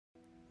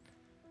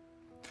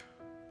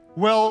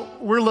Well,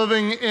 we're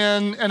living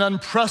in an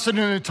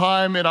unprecedented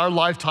time in our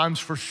lifetimes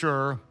for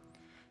sure.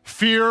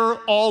 Fear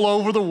all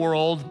over the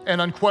world,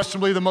 and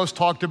unquestionably the most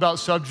talked about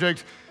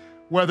subject,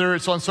 whether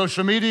it's on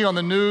social media, on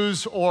the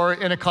news, or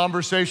in a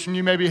conversation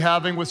you may be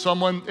having with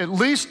someone at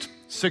least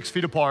 6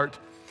 feet apart,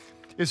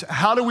 is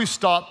how do we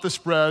stop the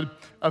spread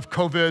of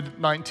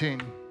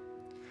COVID-19?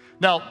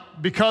 Now,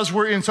 because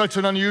we're in such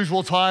an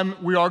unusual time,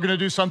 we are gonna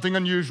do something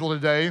unusual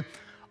today.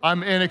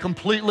 I'm in a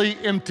completely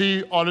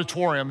empty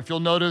auditorium. If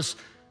you'll notice,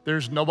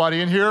 there's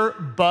nobody in here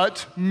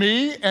but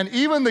me, and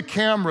even the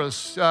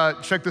cameras,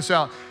 check this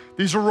out.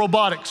 These are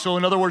robotic, so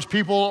in other words,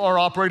 people are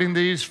operating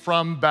these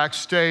from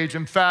backstage.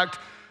 In fact,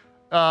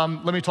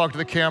 let me talk to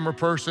the camera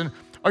person.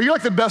 Are you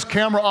like the best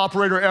camera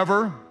operator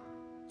ever?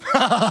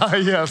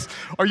 Yes.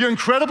 Are you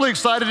incredibly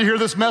excited to hear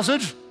this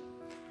message?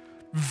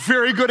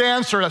 Very good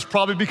answer. That's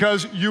probably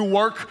because you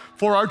work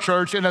for our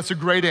church, and that's a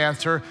great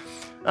answer.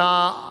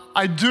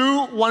 I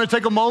do want to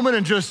take a moment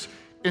and just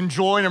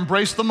enjoy and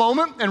embrace the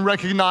moment and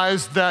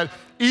recognize that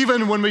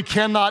even when we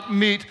cannot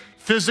meet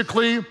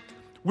physically,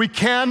 we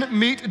can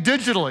meet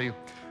digitally,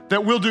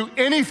 that we'll do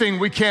anything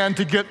we can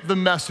to get the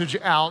message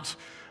out.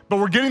 But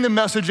we're getting the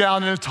message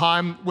out in a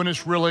time when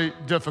it's really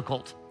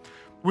difficult.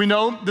 We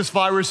know this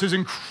virus is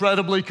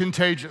incredibly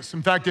contagious.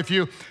 In fact, if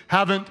you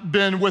haven't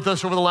been with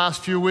us over the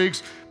last few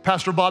weeks,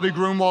 Pastor Bobby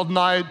Grunwald and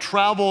I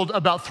traveled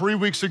about 3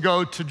 weeks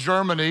ago to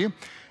Germany,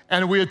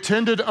 and we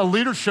attended a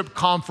leadership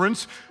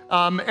conference.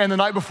 And the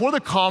night before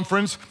the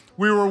conference,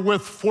 we were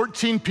with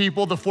 14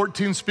 people, the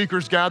 14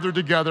 speakers gathered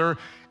together,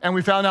 and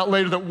we found out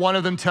later that one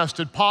of them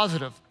tested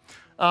positive.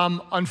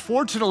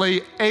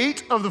 Unfortunately,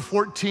 8 of the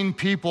 14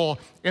 people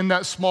in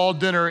that small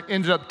dinner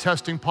ended up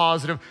testing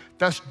positive.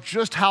 That's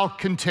just how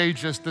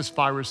contagious this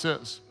virus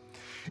is.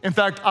 In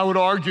fact, I would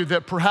argue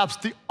that perhaps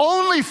the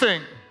only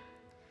thing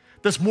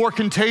that's more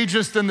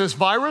contagious than this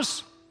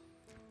virus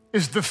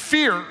is the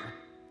fear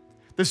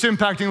that's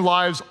impacting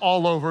lives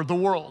all over the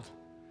world.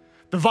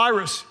 The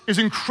virus is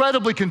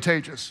incredibly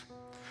contagious,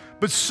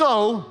 but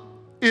so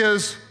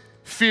is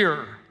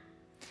fear.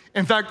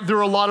 In fact, there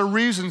are a lot of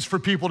reasons for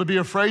people to be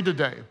afraid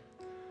today.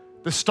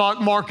 The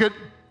stock market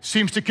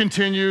seems to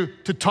continue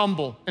to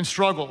tumble and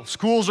struggle.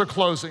 Schools are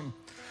closing.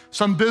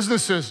 Some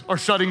businesses are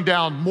shutting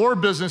down. More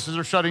businesses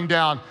are shutting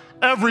down.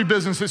 Every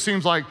business, it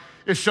seems like,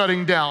 is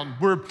shutting down.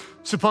 We're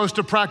supposed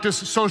to practice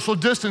social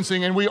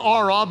distancing, and we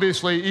are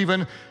obviously,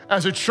 even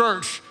as a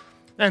church.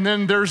 And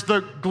then there's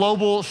the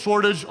global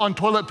shortage on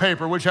toilet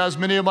paper, which has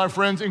many of my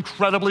friends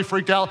incredibly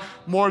freaked out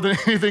more than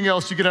anything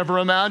else you could ever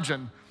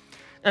imagine.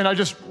 And I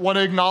just want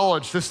to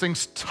acknowledge this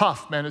thing's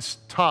tough, man, it's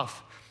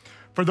tough.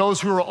 For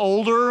those who are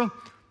older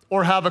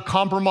or have a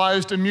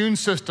compromised immune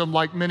system,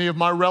 like many of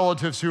my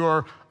relatives who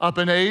are up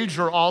in age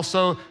or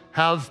also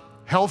have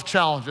health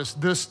challenges,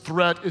 this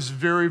threat is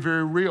very,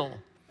 very real.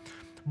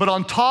 But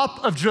on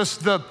top of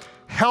just the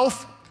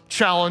health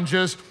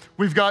challenges,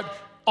 we've got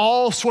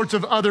all sorts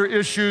of other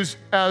issues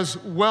as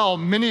well.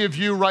 Many of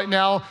you right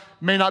now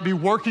may not be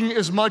working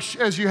as much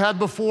as you had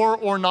before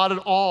or not at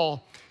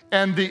all.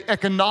 And the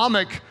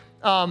economic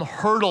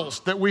hurdles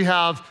that we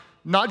have,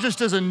 not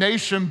just as a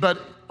nation,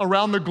 but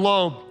around the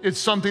globe, it's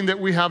something that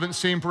we haven't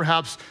seen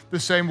perhaps the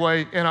same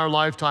way in our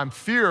lifetime.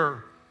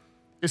 Fear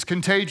is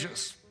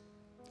contagious.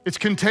 It's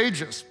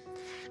contagious.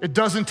 It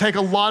doesn't take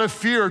a lot of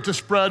fear to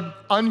spread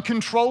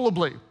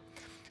uncontrollably.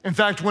 In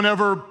fact,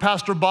 whenever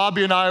Pastor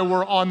Bobby and I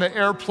were on the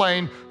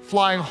airplane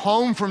flying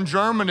home from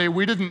Germany,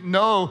 we didn't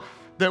know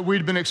that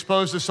we'd been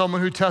exposed to someone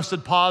who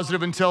tested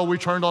positive until we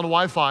turned on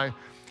Wi-Fi.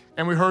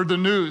 And we heard the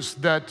news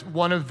that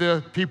one of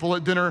the people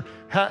at dinner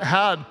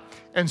had.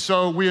 And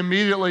so we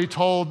immediately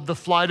told the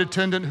flight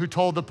attendant who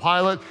told the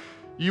pilot,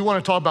 you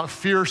want to talk about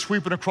fear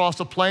sweeping across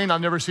a plane?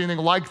 I've never seen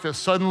anything like this.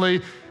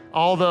 Suddenly,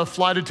 all the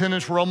flight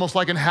attendants were almost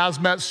like in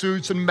hazmat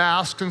suits and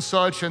masks and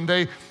such, and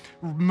they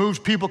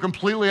moved people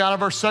completely out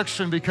of our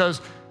section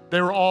because they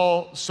were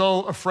all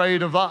so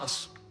afraid of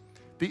us.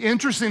 The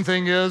interesting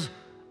thing is,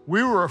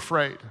 we were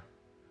afraid.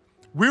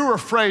 We were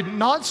afraid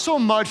not so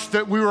much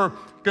that we were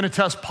gonna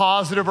test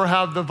positive or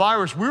have the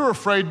virus. We were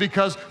afraid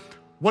because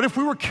what if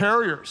we were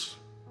carriers?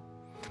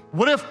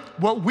 What if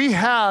what we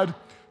had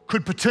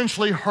could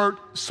potentially hurt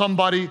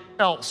somebody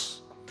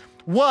else?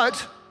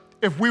 What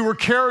if we were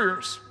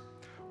carriers?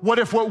 What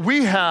if what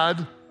we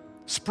had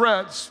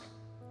spreads?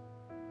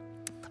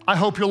 I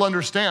hope you'll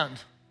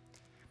understand.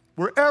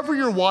 Wherever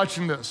you're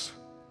watching this,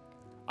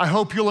 I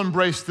hope you'll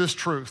embrace this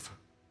truth,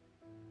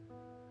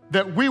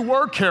 that we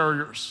were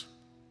carriers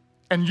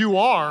and you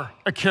are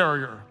a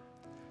carrier.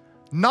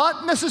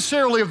 Not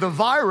necessarily of the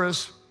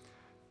virus,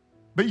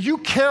 but you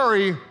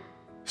carry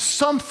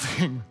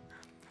something.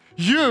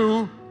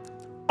 You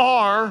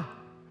are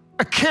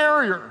a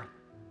carrier.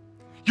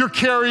 You're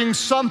carrying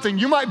something.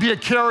 You might be a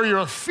carrier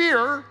of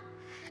fear,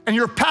 and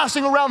you're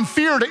passing around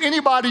fear to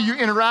anybody you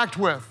interact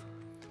with.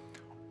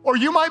 Or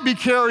you might be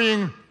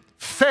carrying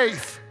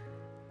faith,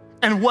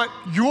 and what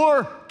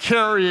you're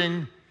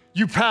carrying,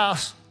 you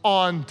pass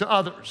on to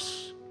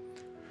others.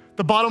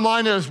 The bottom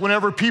line is,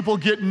 whenever people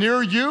get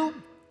near you,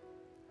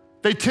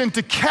 they tend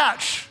to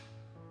catch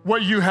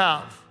what you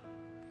have.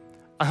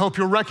 I hope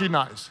you'll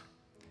recognize.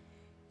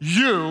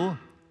 You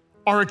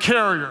are a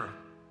carrier.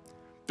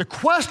 The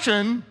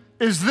question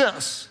is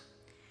this: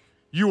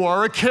 you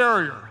are a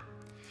carrier.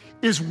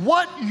 Is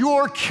what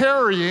you're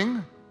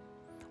carrying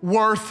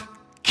worth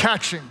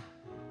catching?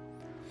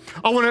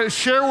 I want to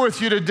share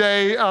with you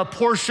today a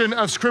portion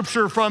of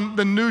scripture from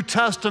the New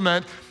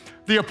Testament.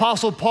 The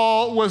Apostle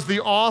Paul was the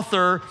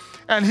author,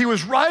 and he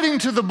was writing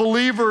to the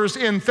believers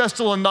in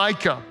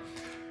Thessalonica.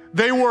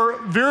 They were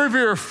very,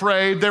 very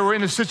afraid. They were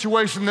in a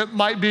situation that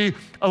might be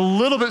a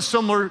little bit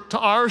similar to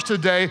ours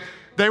today.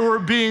 They were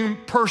being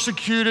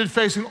persecuted,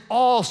 facing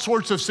all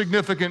sorts of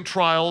significant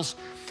trials.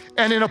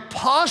 And in a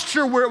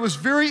posture where it was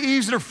very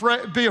easy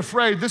to be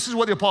afraid, this is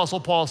what the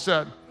Apostle Paul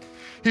said.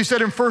 He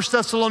said in 1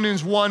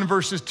 Thessalonians 1,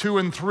 verses 2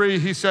 and 3,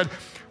 he said,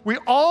 "We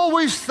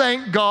always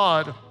thank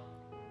God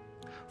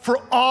for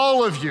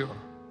all of you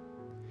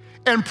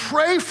and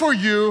pray for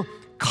you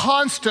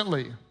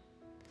constantly.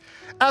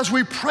 As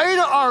we pray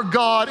to our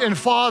God and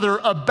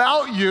Father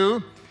about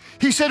you,"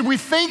 he said, "we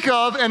think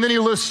of," and then he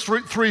lists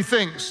three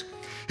things.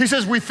 He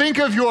says, "we think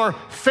of your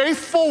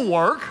faithful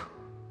work,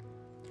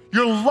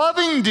 your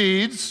loving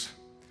deeds,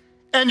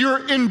 and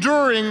your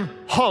enduring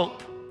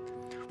hope."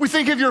 We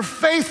think of your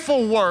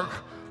faithful work,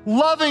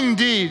 loving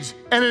deeds,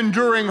 and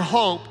enduring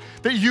hope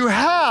that you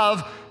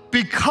have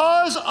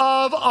because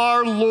of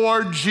our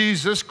Lord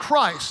Jesus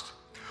Christ.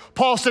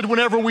 Paul said,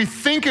 whenever we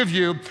think of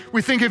you,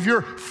 we think of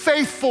your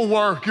faithful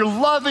work, your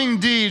loving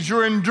deeds,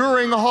 your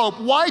enduring hope.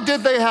 Why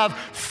did they have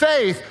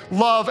faith,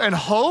 love, and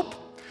hope?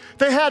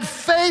 They had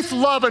faith,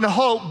 love, and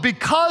hope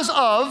because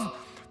of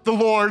the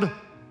Lord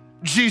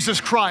Jesus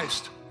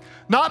Christ.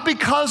 Not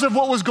because of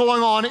what was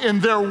going on in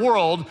their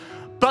world,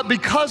 but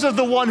because of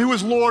the one who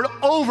was Lord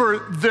over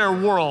their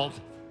world,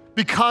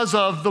 because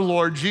of the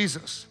Lord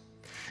Jesus.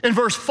 In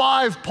verse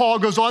 5, Paul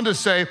goes on to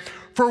say,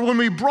 "For when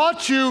we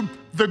brought you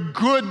the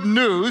good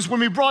news," when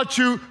we brought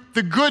you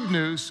the good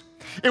news,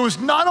 it was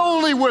not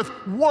only with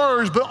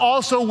words, but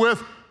also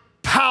with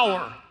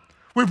power.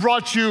 We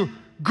brought you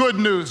good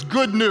news,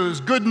 good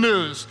news, good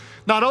news.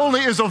 Not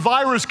only is a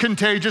virus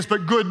contagious,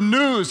 but good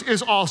news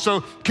is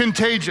also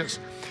contagious.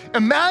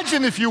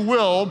 Imagine, if you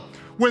will,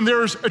 when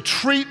there's a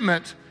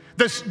treatment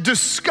that's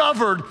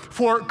discovered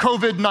for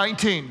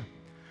COVID-19.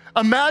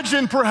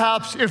 Imagine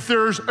perhaps if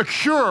there's a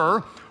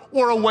cure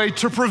or a way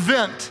to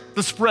prevent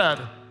the spread.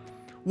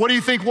 What do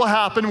you think will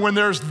happen when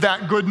there's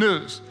that good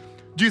news?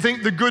 Do you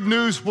think the good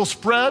news will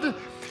spread?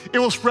 It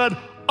will spread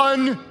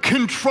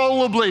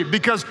uncontrollably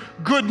because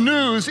good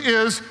news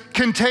is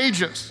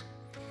contagious.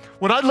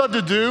 What I'd love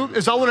to do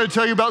is I want to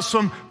tell you about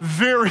some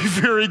very,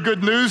 very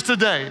good news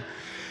today.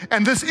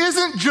 And this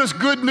isn't just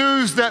good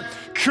news that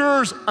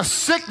cures a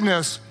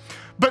sickness,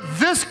 but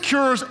this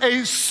cures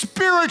a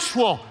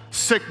spiritual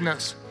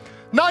sickness.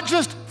 Not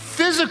just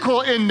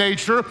physical in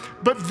nature,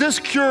 but this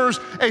cures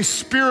a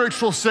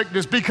spiritual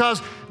sickness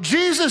because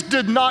Jesus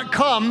did not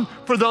come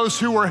for those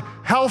who were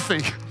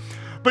healthy,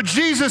 but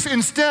Jesus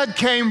instead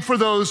came for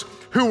those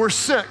who were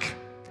sick.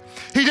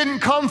 He didn't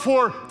come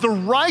for the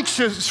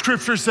righteous,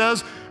 Scripture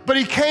says, but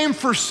he came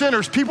for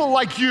sinners, people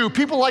like you,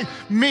 people like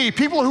me,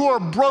 people who are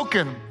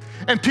broken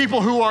and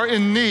people who are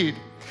in need.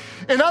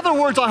 In other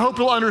words, I hope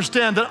you'll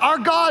understand that our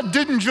God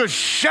didn't just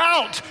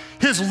shout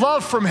his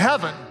love from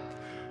heaven,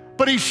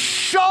 but he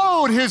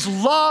showed his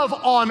love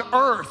on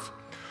earth.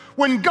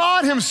 When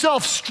God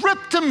himself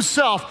stripped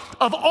himself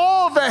of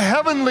all the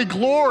heavenly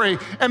glory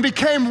and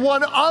became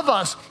one of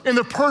us in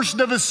the person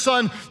of his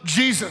son,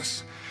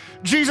 Jesus.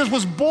 Jesus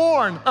was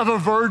born of a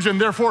virgin,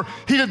 therefore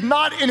he did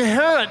not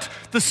inherit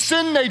the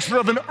sin nature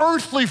of an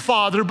earthly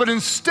father, but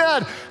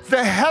instead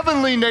the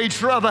heavenly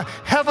nature of a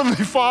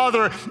heavenly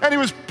father, and he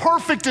was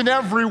perfect in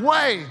every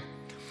way.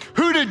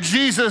 Who did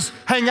Jesus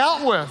hang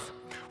out with?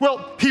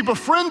 Well, he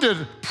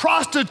befriended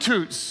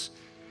prostitutes.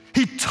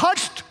 He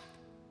touched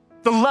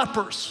the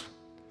lepers.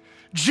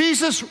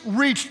 Jesus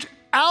reached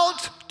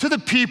out to the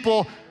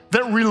people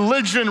that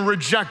religion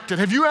rejected.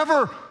 Have you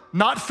ever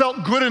not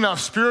felt good enough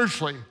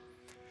spiritually?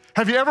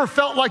 Have you ever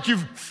felt like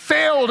you've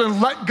failed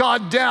and let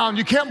God down?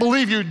 You can't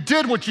believe you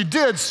did what you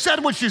did,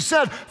 said what you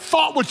said,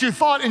 thought what you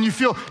thought, and you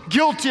feel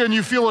guilty and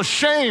you feel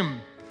ashamed.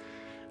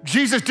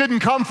 Jesus didn't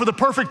come for the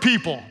perfect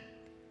people.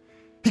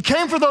 He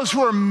came for those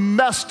who are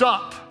messed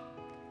up.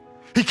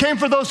 He came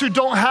for those who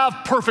don't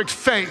have perfect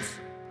faith.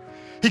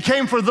 He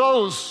came for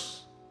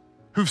those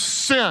who've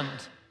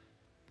sinned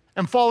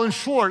and fallen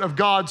short of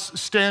God's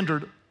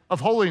standard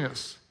of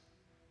holiness.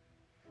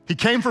 He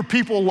came for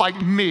people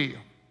like me,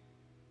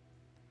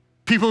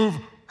 people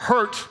who've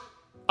hurt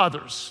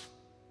others,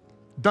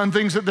 done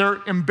things that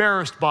they're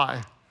embarrassed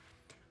by.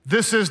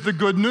 This is the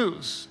good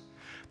news,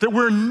 that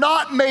we're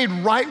not made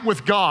right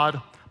with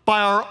God by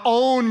our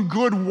own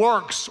good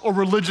works or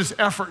religious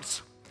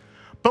efforts,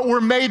 but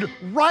we're made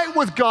right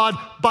with God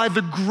by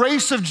the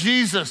grace of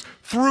Jesus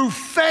through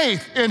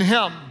faith in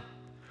him,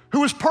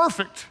 who is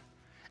perfect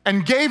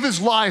and gave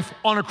his life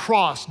on a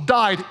cross,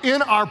 died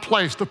in our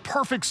place, the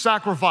perfect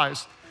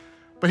sacrifice.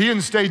 But he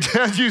didn't stay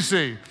dead, you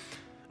see.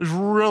 There's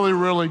really,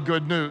 really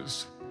good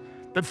news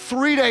that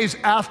 3 days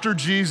after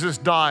Jesus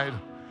died,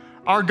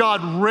 Our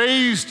God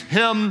raised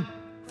him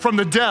from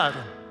the dead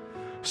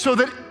so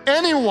that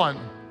anyone,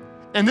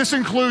 and this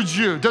includes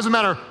you, doesn't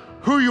matter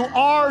who you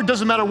are,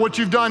 doesn't matter what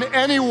you've done,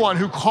 anyone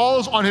who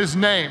calls on his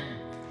name,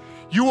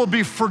 you will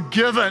be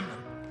forgiven.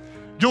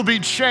 You'll be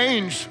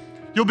changed.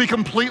 You'll be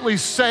completely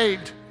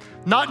saved.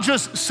 Not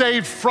just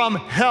saved from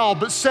hell,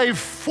 but saved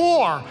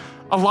for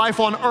a life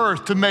on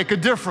earth to make a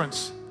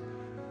difference.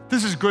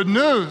 This is good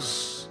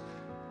news.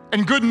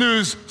 And good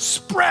news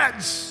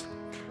spreads.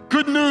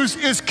 Good news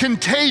is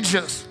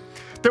contagious.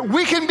 That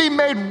we can be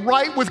made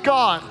right with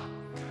God,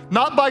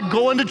 not by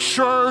going to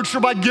church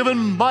or by giving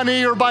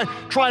money or by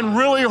trying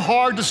really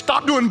hard to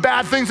stop doing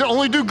bad things and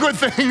only do good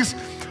things,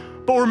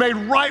 but we're made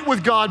right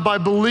with God by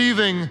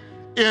believing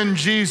in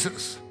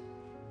Jesus.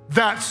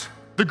 That's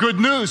the good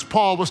news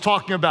Paul was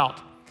talking about.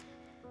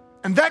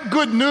 And that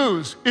good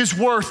news is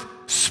worth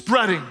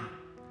spreading.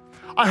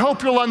 I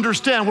hope you'll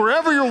understand,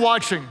 wherever you're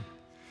watching,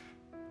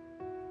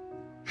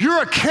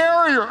 you're a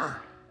carrier.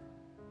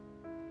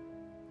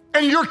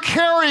 And you're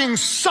carrying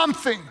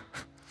something.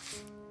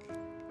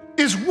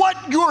 Is what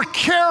you're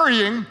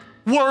carrying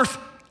worth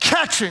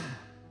catching?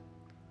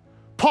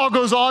 Paul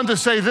goes on to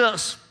say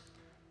this,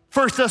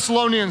 1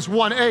 Thessalonians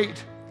 1:8.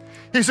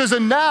 He says,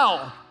 and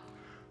now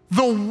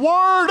the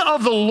word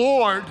of the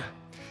Lord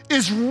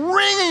is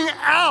ringing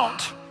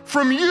out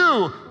from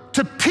you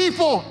to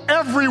people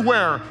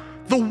everywhere.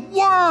 The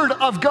word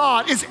of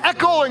God is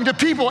echoing to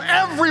people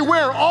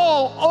everywhere,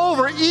 all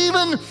over,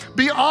 even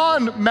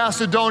beyond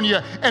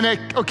Macedonia and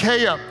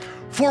Achaia.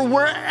 For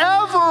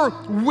wherever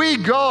we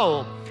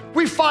go,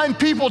 we find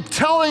people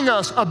telling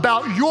us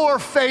about your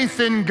faith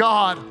in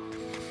God.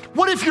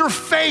 What if your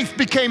faith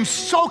became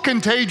so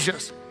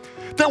contagious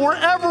that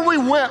wherever we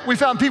went, we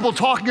found people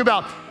talking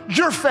about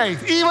your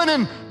faith? Even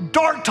in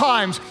dark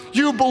times,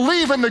 you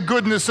believe in the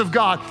goodness of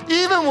God.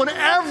 Even when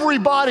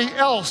everybody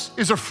else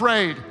is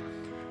afraid,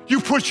 you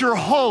put your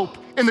hope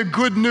in the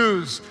good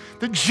news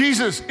that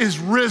Jesus is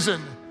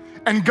risen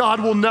and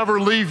God will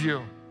never leave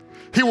you.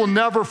 He will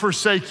never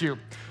forsake you.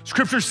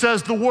 Scripture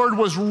says the word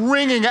was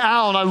ringing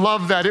out. I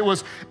love that. It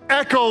was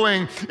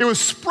echoing. It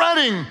was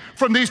spreading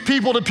from these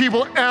people to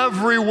people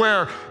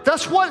everywhere.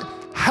 That's what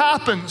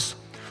happens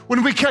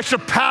when we catch a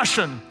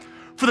passion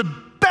for the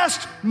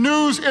best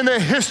news in the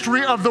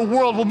history of the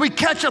world. When we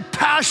catch a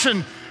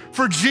passion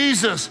for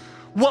Jesus,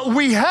 what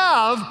we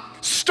have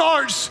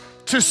starts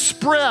to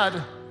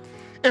spread.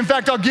 In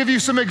fact, I'll give you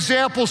some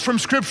examples from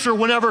Scripture.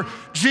 Whenever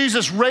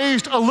Jesus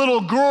raised a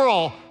little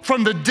girl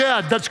from the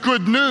dead, that's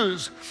good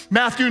news.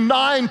 Matthew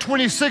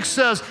 9:26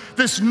 says,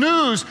 this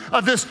news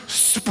of this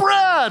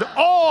spread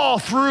all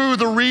through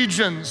the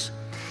regions.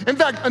 In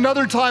fact,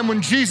 another time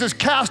when Jesus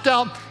cast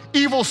out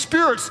evil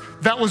spirits,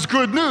 that was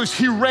good news.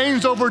 He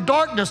reigns over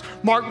darkness.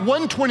 Mark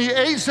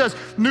 1:28 says,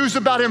 news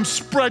about him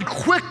spread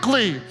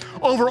quickly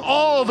over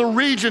all the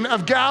region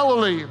of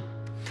Galilee.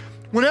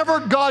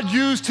 Whenever God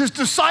used his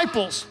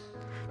disciples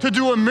to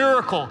do a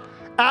miracle,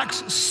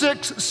 Acts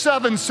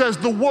 6:7 says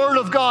the word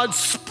of God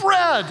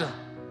spread.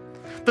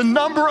 The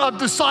number of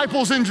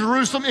disciples in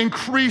Jerusalem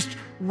increased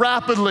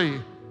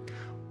rapidly.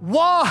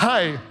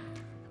 Why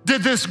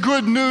did this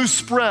good news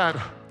spread?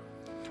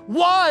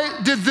 Why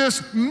did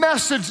this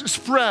message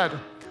spread?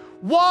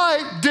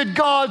 Why did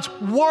God's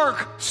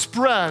work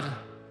spread?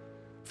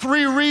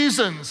 3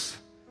 reasons.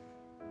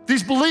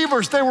 These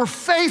believers, they were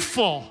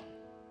faithful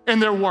in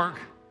their work.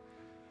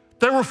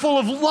 They were full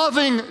of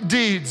loving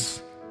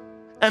deeds,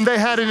 and they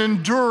had an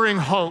enduring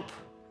hope.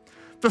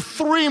 The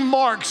 3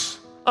 marks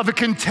of a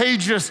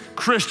contagious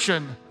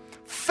Christian: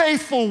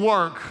 faithful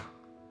work,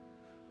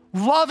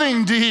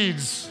 loving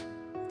deeds,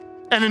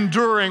 and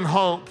enduring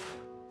hope.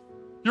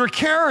 You're a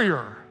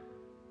carrier.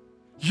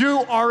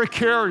 You are a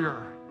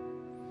carrier.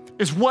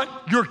 Is what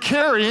you're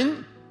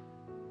carrying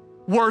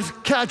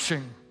worth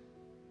catching?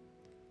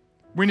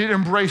 We need to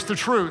embrace the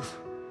truth.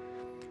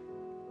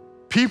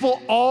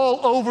 People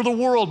all over the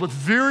world with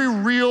very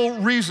real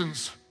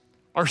reasons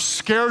are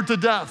scared to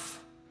death.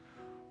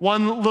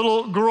 One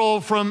little girl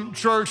from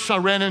church I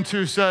ran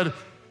into said,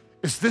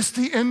 is this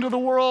the end of the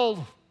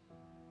world?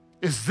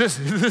 Is this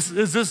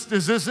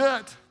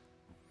it?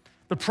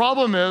 The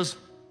problem is,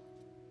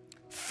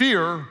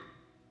 fear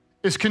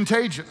is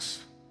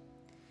contagious.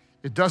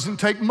 It doesn't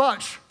take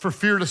much for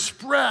fear to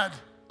spread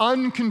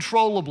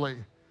uncontrollably.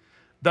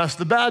 That's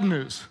the bad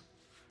news.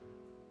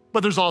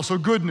 But there's also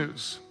good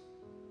news.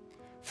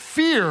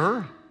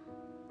 Fear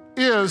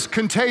is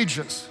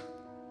contagious,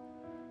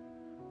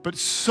 but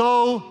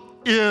so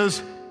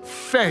is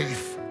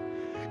faith,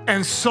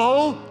 and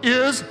so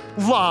is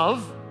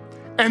love,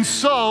 and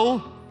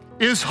so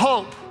is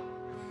hope.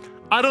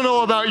 I don't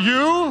know about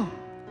you,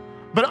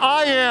 but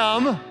I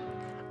am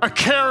a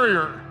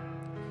carrier.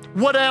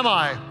 What am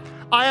I?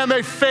 I am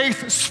a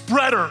faith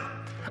spreader.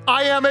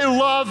 I am a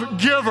love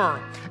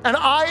giver. And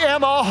I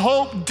am a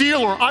hope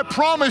dealer. I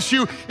promise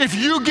you, if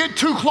you get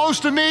too close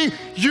to me,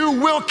 you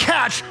will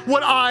catch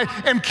what I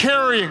am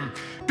carrying.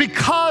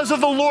 because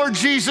of the Lord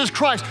Jesus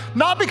Christ.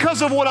 Not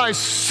because of what I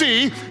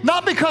see,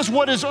 not because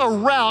what is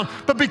around,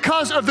 but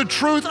because of the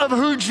truth of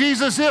who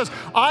Jesus is.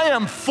 I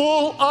am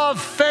full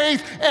of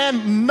faith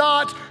and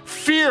not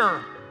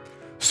fear.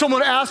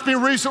 Someone asked me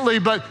recently,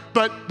 but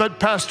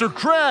Pastor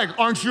Craig,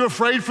 aren't you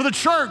afraid for the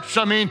church?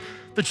 I mean,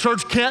 the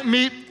church can't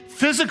meet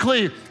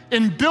physically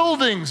in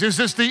buildings. Is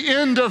this the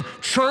end of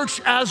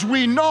church as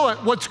we know it?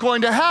 What's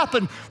going to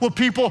happen? Will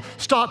people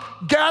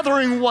stop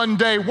gathering one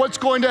day? What's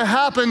going to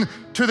happen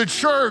to the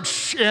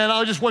church? And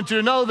I just want you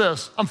to know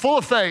this. I'm full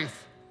of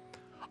faith.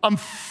 I'm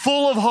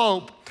full of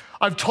hope.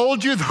 I've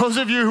told you, those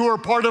of you who are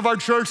part of our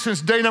church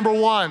since day number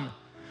one,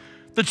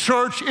 the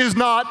church is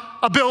not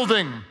a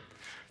building.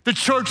 The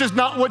church is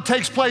not what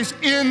takes place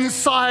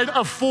inside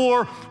of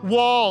four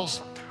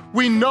walls.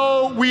 We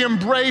know, we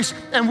embrace,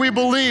 and we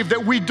believe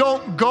that we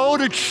don't go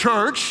to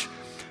church,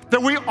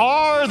 that we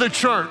are the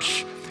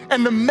church.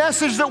 And the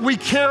message that we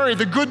carry,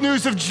 the good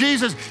news of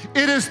Jesus,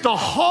 it is the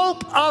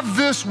hope of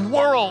this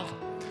world.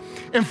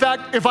 In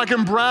fact, if I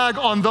can brag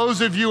on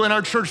those of you in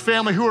our church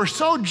family who are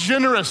so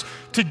generous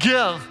to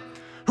give,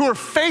 who are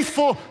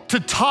faithful to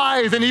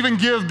tithe and even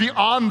give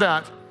beyond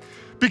that,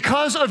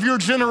 because of your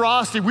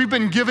generosity, we've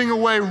been giving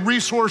away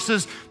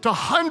resources to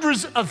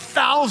hundreds of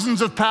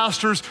thousands of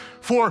pastors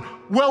for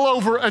well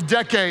over a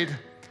decade.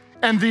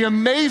 And the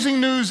amazing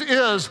news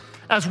is,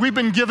 as we've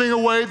been giving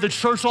away the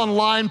Church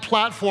Online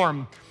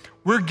platform,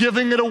 we're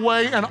giving it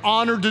away and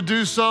honored to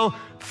do so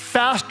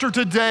faster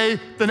today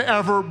than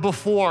ever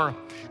before.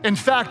 In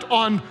fact,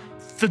 on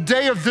the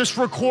day of this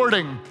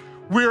recording,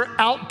 we're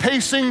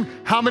outpacing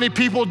how many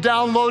people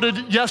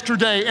downloaded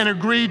yesterday and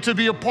agreed to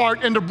be a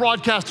part and to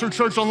broadcast through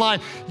Church Online.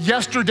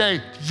 Yesterday,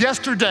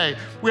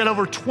 we had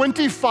over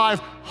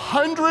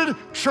 2,500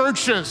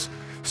 churches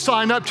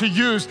sign up to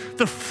use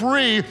the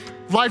free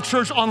Life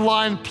Church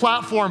Online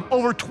platform.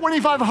 Over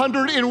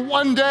 2,500 in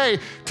one day.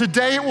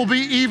 Today it will be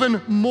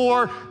even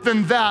more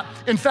than that.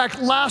 In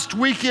fact, last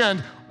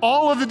weekend,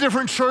 all of the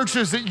different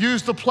churches that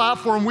used the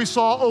platform, we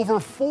saw over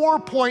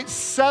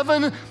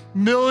 4.7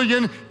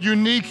 million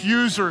unique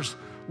users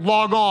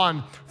log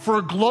on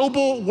for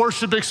global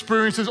worship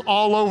experiences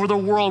all over the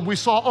world. We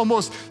saw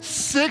almost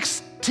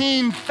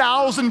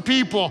 16,000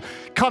 people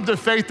come to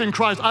faith in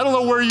Christ. I don't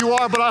know where you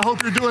are, but I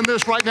hope you're doing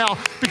this right now,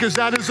 because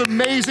that is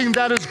amazing,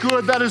 that is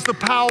good, that is the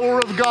power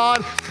of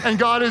God, and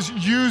God is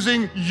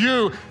using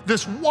you,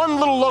 this one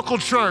little local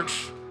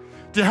church,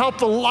 to help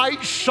the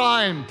light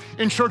shine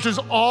in churches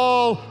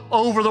all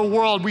over the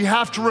world. We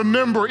have to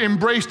remember,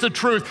 embrace the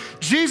truth.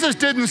 Jesus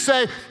didn't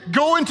say,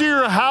 go into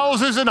your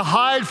houses and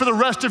hide for the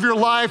rest of your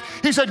life.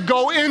 He said,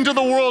 go into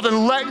the world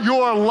and let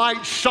your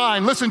light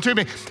shine. Listen to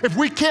me. If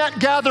we can't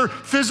gather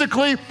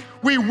physically,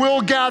 we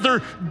will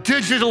gather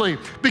digitally,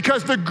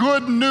 because the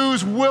good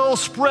news will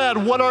spread.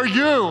 What are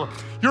you?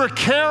 You're a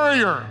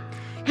carrier.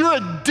 You're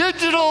a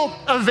digital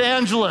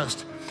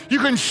evangelist. You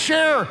can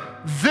share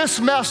this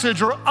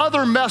message or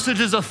other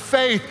messages of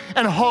faith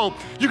and hope.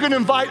 You can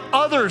invite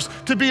others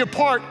to be a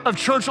part of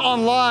Church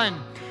Online.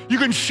 You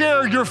can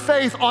share your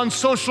faith on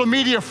social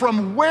media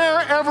from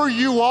wherever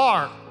you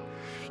are.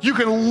 You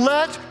can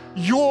let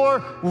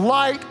your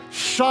light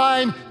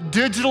shine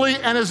digitally,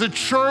 and as a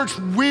church,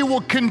 we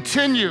will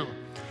continue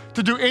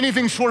to do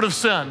anything short of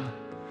sin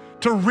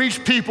to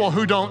reach people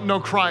who don't know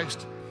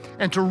Christ.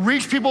 And to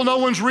reach people no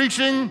one's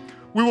reaching,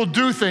 we will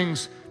do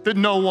things that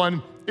no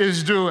one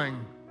is doing.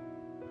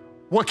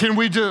 What can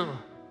we do?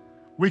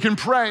 We can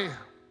pray.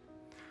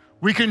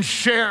 We can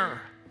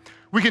share.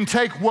 We can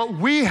take what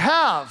we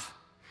have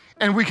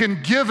and we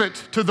can give it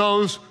to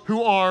those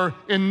who are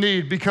in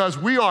need, because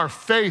we are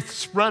faith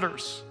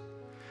spreaders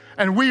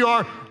and we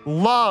are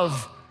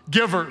love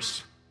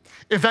givers.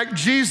 In fact,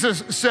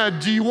 Jesus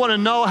said, do you want to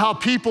know how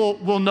people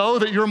will know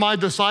that you're my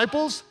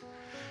disciples?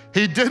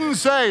 He didn't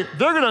say,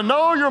 they're going to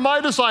know you're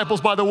my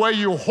disciples by the way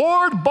you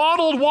hoard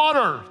bottled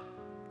water.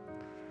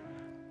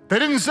 They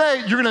didn't say,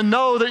 you're going to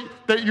know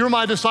that you're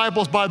my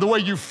disciples by the way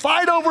you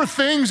fight over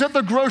things at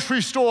the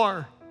grocery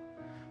store.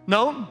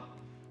 No,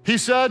 he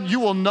said, you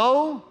will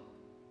know,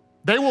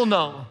 they will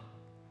know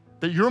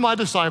that you're my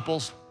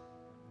disciples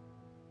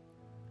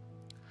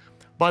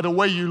by the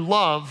way you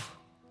love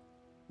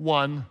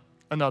one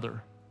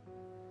another.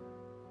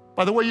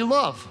 By the way you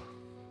love.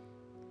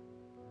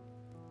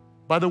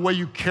 By the way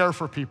you care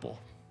for people.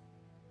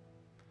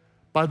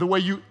 By the way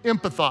you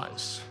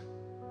empathize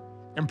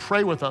and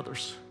pray with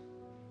others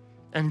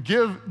and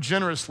give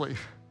generously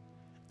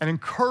and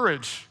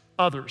encourage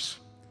others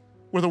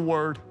with a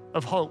word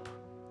of hope.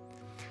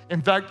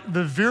 In fact,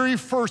 the very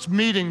first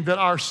meeting that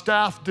our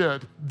staff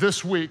did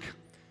this week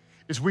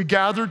is we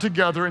gathered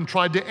together and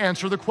tried to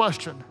answer the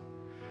question,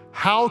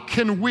 how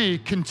can we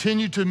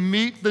continue to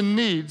meet the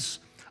needs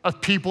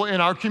of people in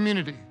our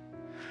community?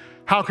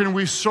 How can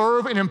we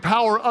serve and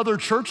empower other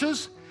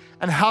churches?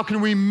 And how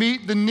can we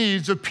meet the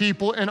needs of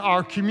people in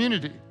our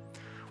community?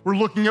 We're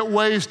looking at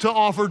ways to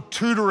offer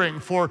tutoring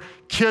for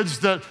kids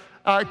that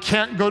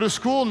can't go to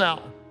school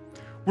now.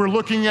 We're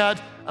looking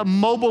at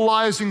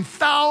mobilizing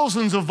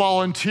thousands of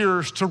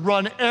volunteers to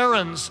run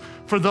errands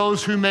for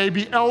those who may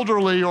be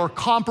elderly or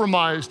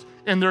compromised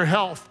in their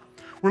health.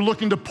 We're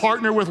looking to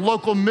partner with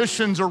local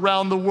missions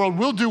around the world.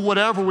 We'll do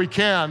whatever we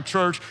can,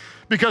 church,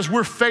 because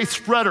we're faith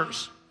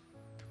spreaders.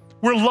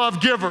 We're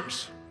love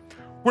givers.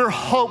 We're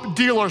hope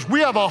dealers. We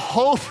have a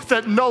hope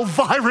that no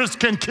virus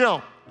can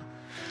kill.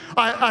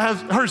 I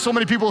have heard so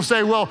many people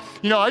say, well,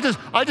 I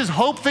just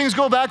hope things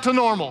go back to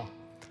normal.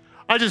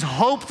 I just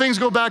hope things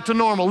go back to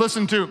normal.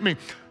 Listen to me.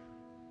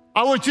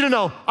 I want you to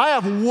know, I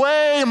have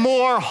way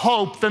more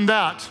hope than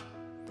that.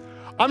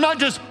 I'm not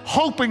just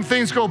hoping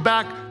things go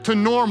back to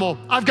normal.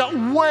 I've got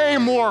way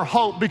more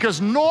hope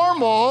because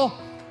normal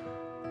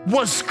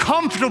was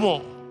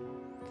comfortable.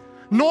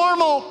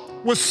 Normal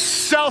was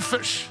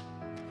selfish.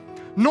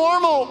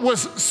 Normal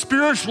was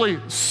spiritually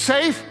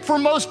safe for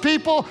most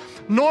people.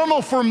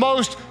 Normal for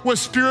most was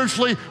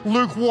spiritually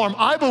lukewarm.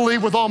 I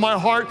believe with all my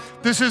heart,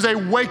 this is a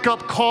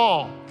wake-up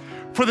call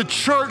for the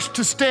church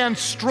to stand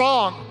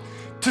strong,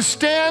 to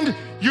stand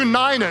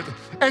united,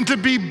 and to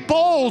be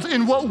bold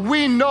in what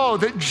we know,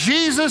 that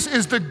Jesus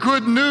is the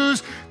good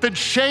news that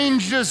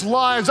changes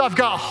lives. I've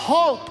got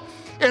hope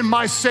in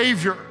my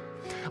Savior.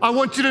 I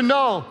want you to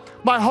know,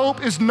 my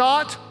hope is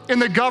not in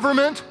the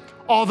government,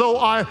 although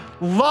I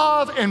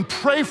love and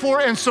pray for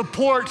and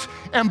support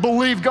and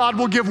believe God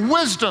will give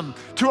wisdom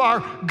to our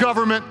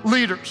government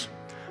leaders.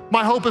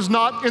 My hope is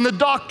not in the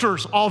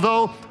doctors,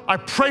 although I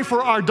pray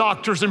for our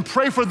doctors and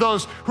pray for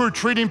those who are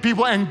treating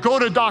people and go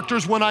to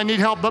doctors when I need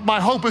help, but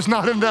my hope is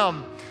not in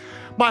them.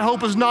 My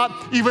hope is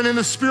not even in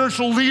the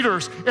spiritual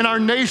leaders in our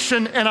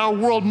nation and our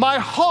world. My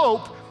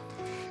hope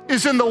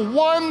is in the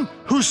one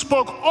who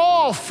spoke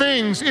all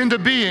things into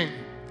being.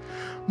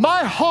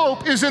 My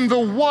hope is in the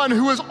one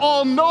who is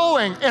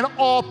all-knowing and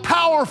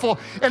all-powerful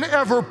and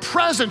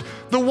ever-present,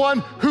 the one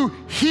who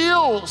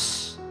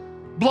heals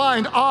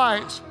blind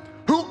eyes,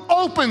 who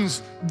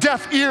opens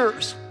deaf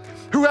ears,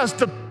 who has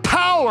the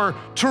power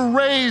to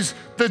raise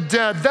the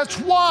dead. That's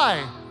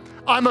why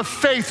I'm a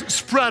faith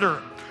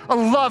spreader, a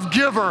love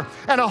giver,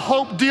 and a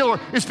hope dealer.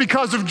 It's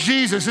because of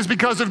Jesus. It's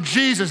because of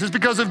Jesus. It's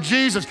because of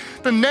Jesus.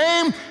 The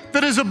name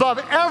that is above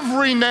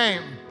every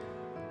name,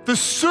 the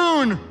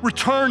soon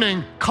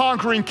returning,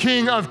 conquering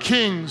King of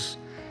Kings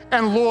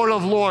and Lord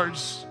of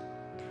Lords.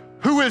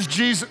 Who is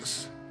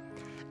Jesus?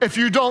 If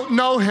you don't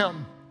know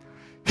him,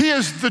 he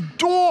is the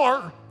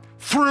door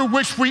through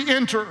which we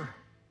enter.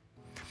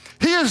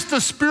 He is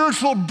the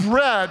spiritual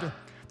bread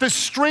that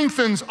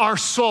strengthens our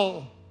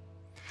soul.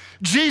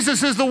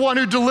 Jesus is the one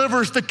who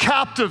delivers the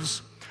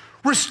captives,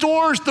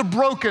 restores the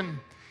broken,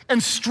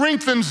 and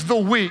strengthens the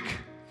weak.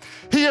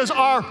 He is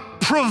our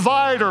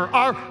provider,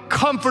 our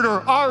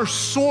comforter, our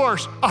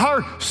source,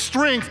 our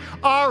strength,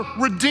 our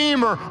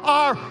redeemer,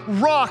 our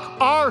rock,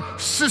 our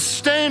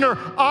sustainer,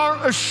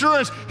 our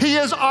assurance. He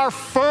is our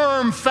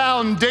firm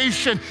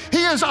foundation.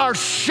 He is our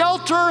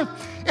shelter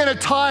in a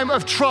time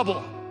of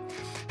trouble.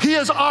 He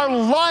is our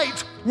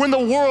light when the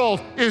world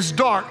is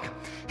dark.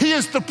 He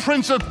is the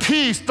Prince of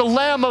Peace, the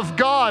Lamb of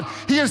God.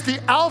 He is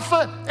the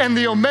Alpha and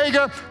the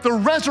Omega, the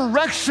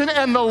resurrection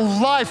and the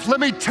life. Let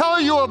me tell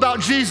you about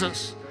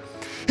Jesus.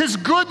 His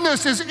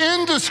goodness is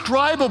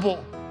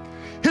indescribable.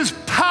 His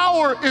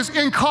power is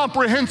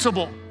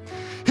incomprehensible.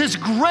 His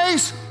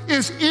grace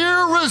is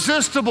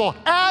irresistible.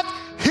 At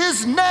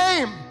his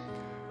name,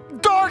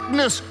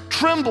 darkness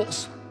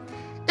trembles.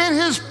 In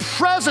his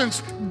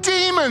presence,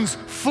 demons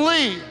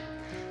flee.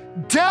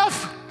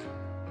 Death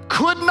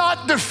could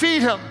not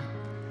defeat him.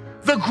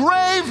 The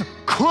grave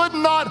could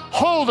not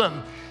hold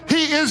him.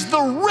 He is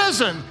the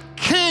risen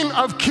King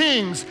of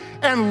Kings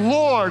and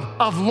Lord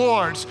of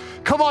Lords.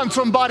 Come on,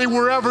 somebody,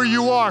 wherever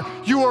you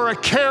are a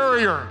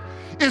carrier.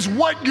 Is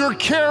what you're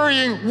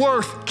carrying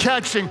worth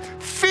catching?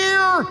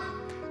 Fear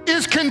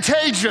is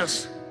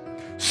contagious.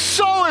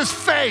 So is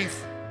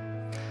faith.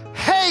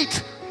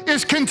 Hate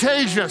is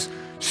contagious.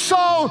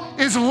 So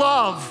is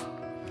love.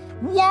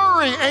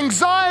 Worry,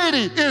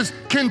 anxiety is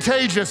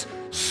contagious.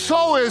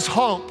 So is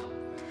hope.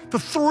 The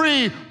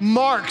three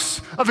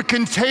marks of a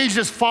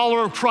contagious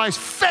follower of Christ: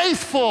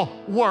 faithful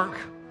work,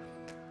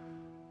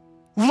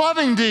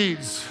 loving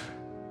deeds,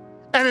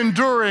 and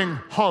enduring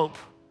hope.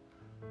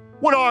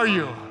 What are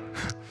you?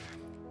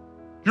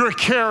 You're a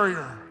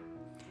carrier.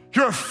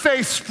 You're a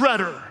faith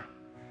spreader.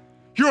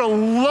 You're a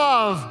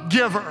love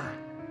giver.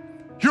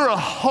 You're a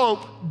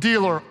hope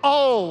dealer.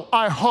 Oh,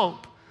 I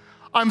hope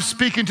I'm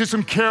speaking to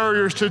some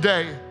carriers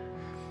today,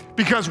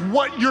 because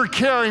what you're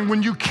carrying,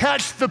 when you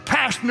catch the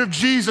passion of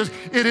Jesus,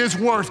 it is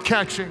worth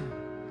catching.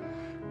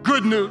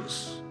 Good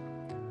news.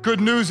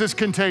 Good news is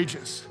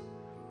contagious.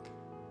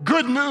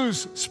 Good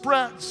news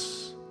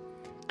spreads.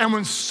 And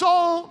when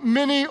so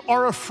many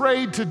are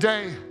afraid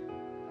today,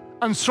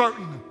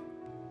 uncertain,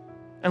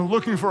 and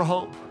looking for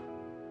hope,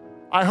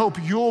 I hope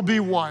you'll be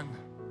one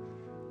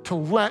to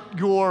let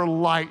your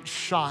light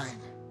shine.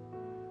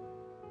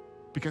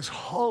 Because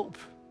hope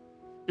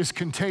is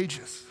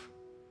contagious.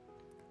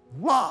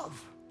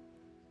 Love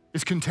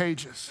is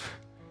contagious.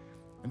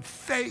 And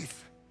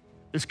faith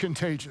is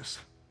contagious.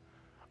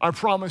 I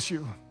promise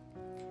you,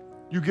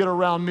 you get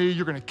around me,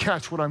 you're gonna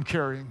catch what I'm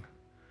carrying.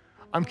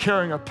 I'm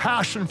carrying a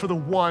passion for the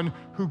one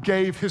who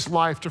gave his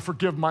life to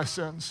forgive my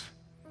sins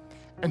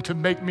and to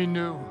make me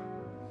new.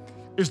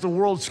 Is the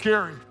world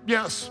scary?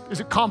 Yes. Is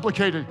it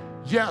complicated?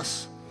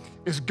 Yes.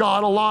 Is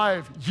God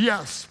alive?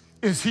 Yes.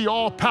 Is he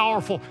all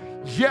powerful?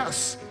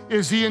 Yes.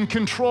 Is he in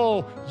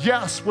control?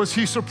 Yes. Was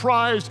he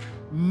surprised?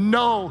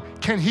 No.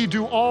 Can he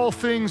do all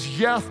things?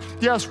 Yes.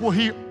 Yes. Will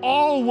he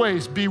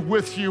always be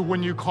with you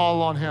when you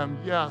call on him?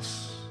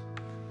 Yes.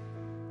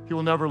 He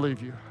will never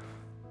leave you.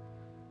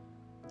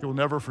 He will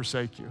never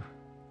forsake you.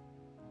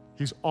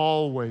 He's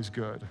always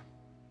good.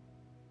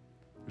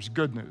 There's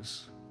good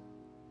news.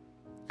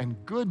 And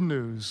good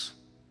news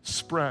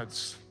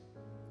spreads.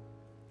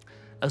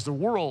 As the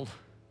world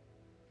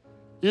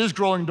is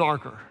growing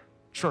darker,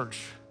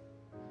 church,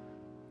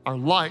 our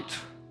light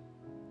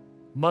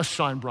must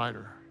shine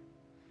brighter.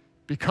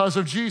 Because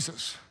of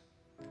Jesus,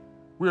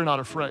 we are not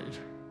afraid.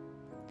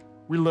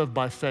 We live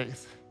by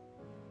faith.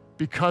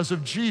 Because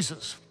of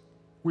Jesus,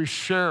 we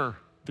share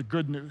the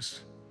good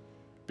news.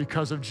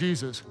 Because of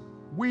Jesus,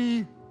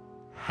 we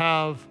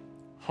have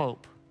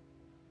hope.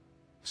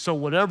 So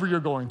whatever you're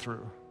going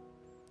through,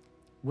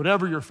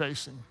 whatever you're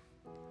facing,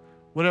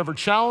 whatever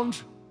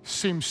challenge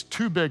seems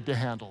too big to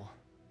handle,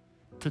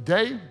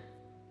 today,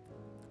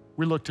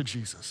 we look to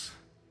Jesus.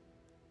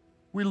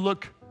 We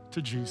look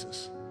to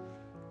Jesus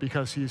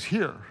because he's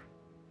here,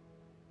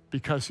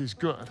 because he's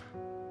good,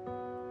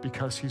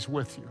 because he's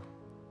with you.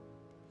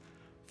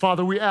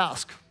 Father, we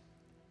ask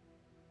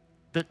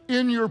that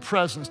in your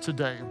presence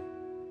today,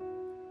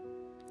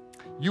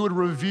 you would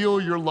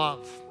reveal your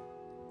love,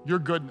 your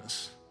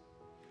goodness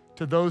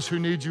to those who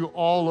need you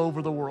all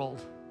over the world.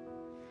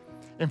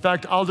 In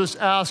fact, I'll just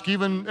ask,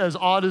 even as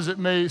odd as it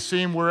may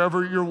seem,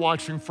 wherever you're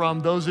watching from,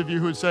 those of you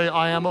who would say,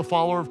 I am a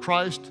follower of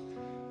Christ,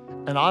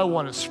 and I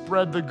want to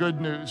spread the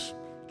good news,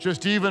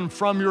 just even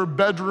from your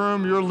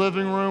bedroom, your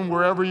living room,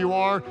 wherever you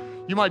are,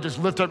 you might just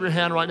lift up your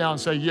hand right now and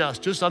say yes.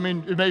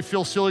 It may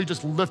feel silly,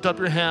 just lift up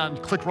your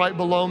hand. Click right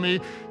below me,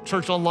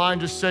 Church Online,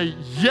 just say,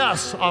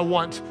 yes, I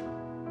want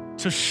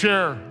to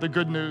share the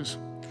good news.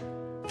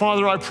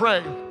 Father, I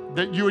pray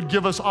that you would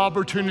give us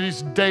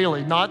opportunities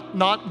daily,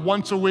 not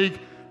once a week,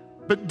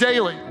 but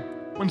daily,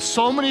 when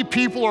so many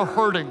people are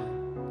hurting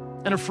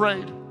and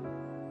afraid,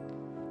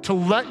 to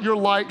let your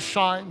light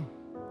shine.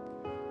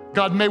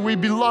 God, may we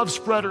be love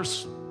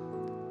spreaders.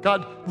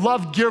 God,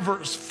 love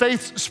givers,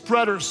 faith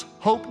spreaders,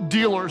 hope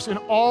dealers in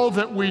all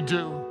that we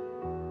do.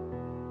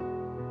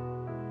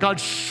 God,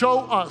 show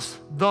us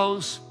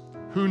those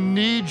who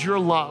need your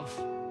love.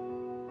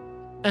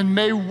 And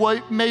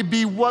may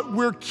be what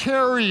we're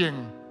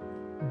carrying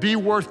be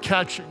worth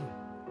catching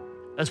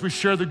as we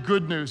share the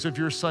good news of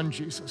your son,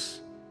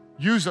 Jesus.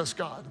 Use us,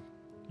 God.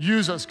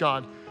 Use us,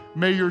 God.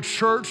 May your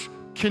church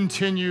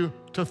continue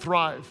to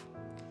thrive.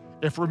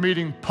 If we're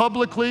meeting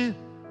publicly,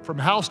 from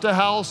house to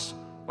house,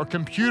 or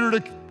computer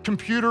to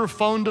computer,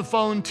 phone to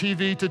phone,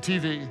 TV to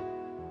TV,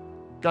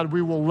 God,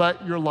 we will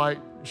let your light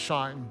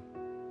shine.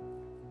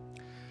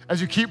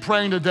 As you keep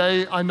praying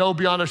today, I know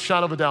beyond a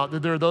shadow of a doubt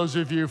that there are those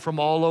of you from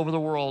all over the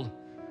world.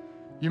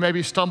 You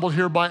maybe stumbled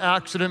here by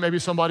accident, maybe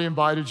somebody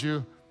invited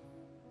you,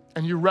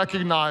 and you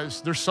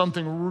recognize there's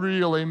something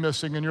really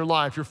missing in your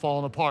life. You're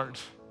falling apart.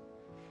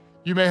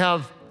 You may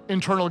have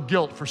internal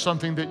guilt for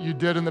something that you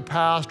did in the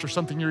past or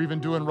something you're even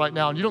doing right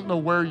now, and you don't know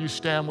where you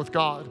stand with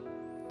God.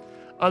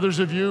 Others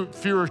of you,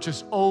 fear is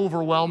just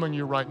overwhelming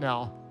you right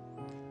now.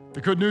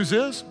 The good news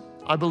is,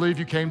 I believe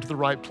you came to the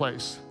right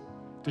place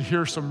to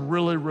hear some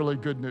really, really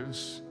good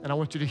news. And I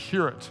want you to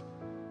hear it.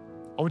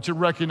 I want you to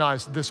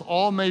recognize this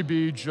all may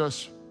be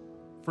just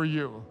for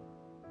you.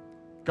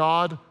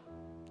 God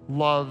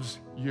loves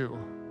you.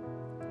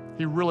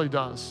 He really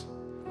does.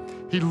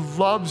 He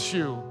loves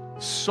you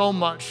so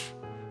much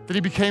that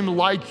he became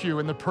like you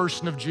in the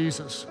person of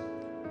Jesus,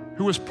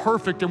 who was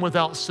perfect and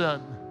without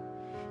sin.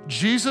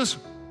 Jesus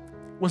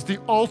was the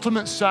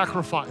ultimate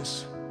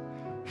sacrifice.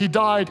 He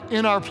died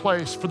in our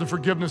place for the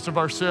forgiveness of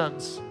our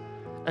sins.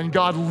 And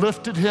God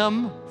lifted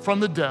him from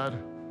the dead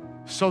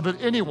so that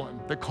anyone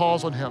that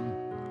calls on him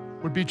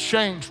would be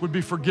changed, would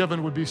be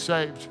forgiven, would be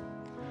saved.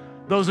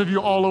 Those of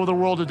you all over the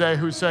world today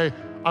who say,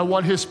 I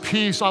want his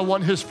peace, I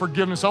want his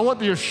forgiveness, I want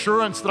the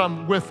assurance that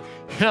I'm with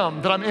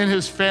him, that I'm in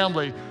his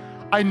family.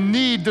 I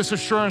need this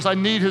assurance, I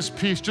need his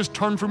peace. Just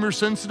turn from your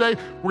sins today.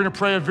 We're gonna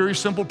pray a very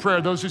simple prayer.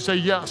 Those who say,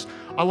 yes,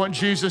 I want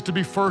Jesus to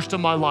be first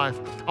in my life.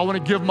 I wanna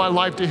give my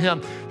life to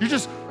him. You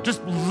just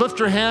lift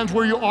your hands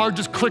where you are,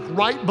 just click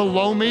right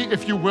below me,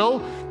 if you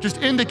will. Just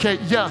indicate,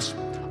 yes,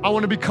 I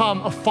wanna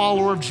become a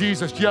follower of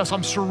Jesus. Yes,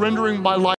 I'm surrendering my life.